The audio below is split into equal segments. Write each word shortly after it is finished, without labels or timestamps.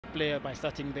player by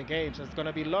starting the game. So it's going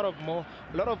to be a lot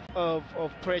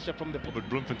of pressure from the. But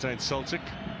Bloemfontein Celtic.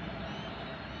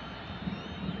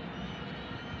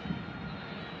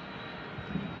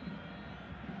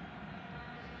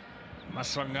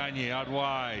 Maswanganyi out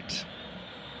wide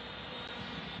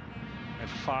at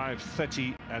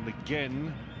 5:30 and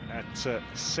again at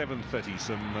 7:30.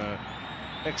 Some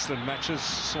excellent matches,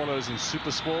 Swallows and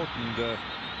Supersport, and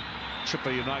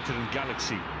Chipper United and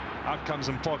Galaxy. Out comes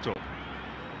Mpoto.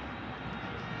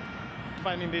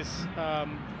 Finding this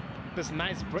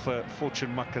nice break for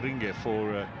Fortune Makaringe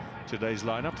for today's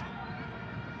lineup.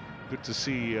 Good to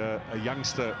see a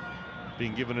youngster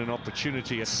being given an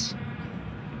opportunity. Yes.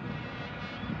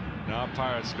 Now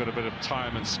Pirates got a bit of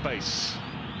time and space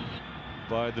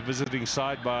by the visiting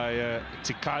side, by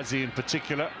Tikazi in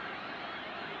particular.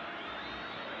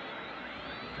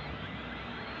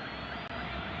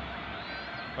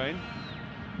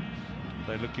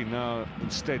 They're looking now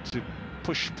instead to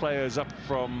push players up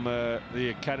from the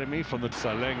academy, from the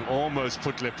Saleng. Almost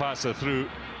put Lepasa through.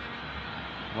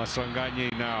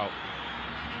 Maswanganyi now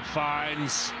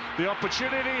finds the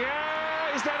opportunity here.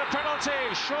 Is that a penalty?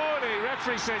 Surely,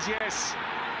 referee says yes.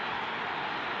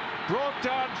 Brought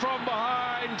down from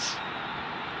behind.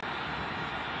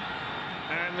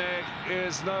 And there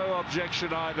is no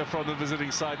objection either from the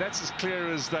visiting side. That's as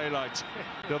clear as daylight.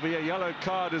 There'll be a yellow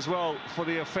card as well for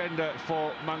the offender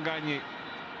for Manganyi.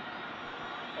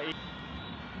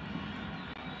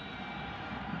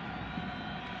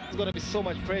 There's going to be so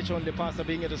much pressure on the passer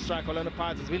being at the strike. Orlando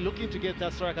Pirates we're looking to get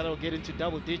that striker that will get into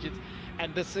double digits,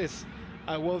 and this is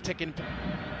a well taken.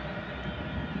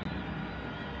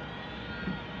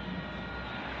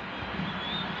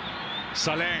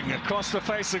 Saleng across the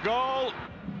face of goal.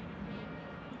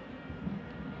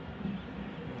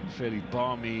 Fairly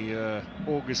balmy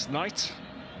August night.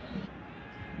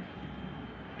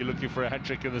 You're looking for a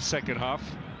hat-trick in the second half.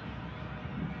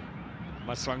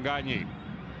 Maswanganyi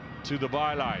to the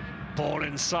byline. Ball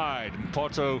inside.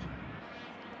 Mpoto,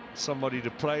 somebody to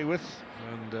play with.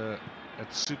 And at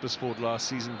Supersport last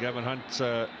season, Gavin Hunt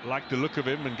liked the look of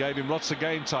him and gave him lots of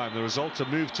game time. The result, a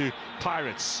move to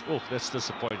Pirates. Oh, that's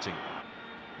disappointing.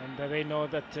 And they know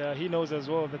that he knows as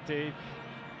well that he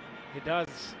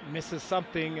does misses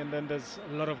something, and then there's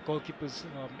a lot of goalkeepers.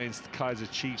 Against Kaiser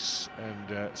Chiefs and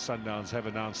Sundowns have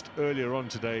announced earlier on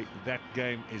today that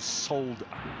game is sold.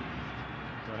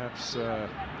 Perhaps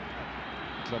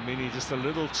Dlamini just a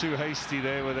little too hasty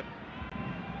there with it.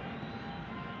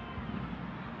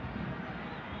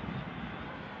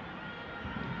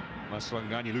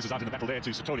 Maswanganyi loses out in the battle there to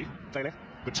Sotoli.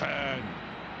 Good turn.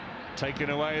 Taken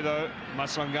away though.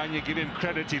 Maswanganyi, give him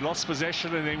credit. He lost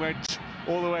possession and he went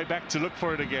all the way back to look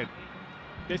for it again.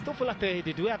 They still feel like they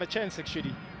do have a chance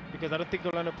actually, because I don't think the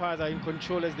Orlando Pirates are in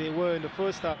control as they were in the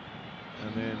first half.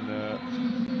 And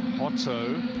then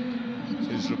Otto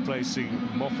is replacing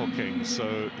Mofokeng,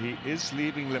 so he is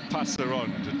leaving Lepasa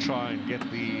on to try and get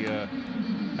the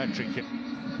hat-trick hit.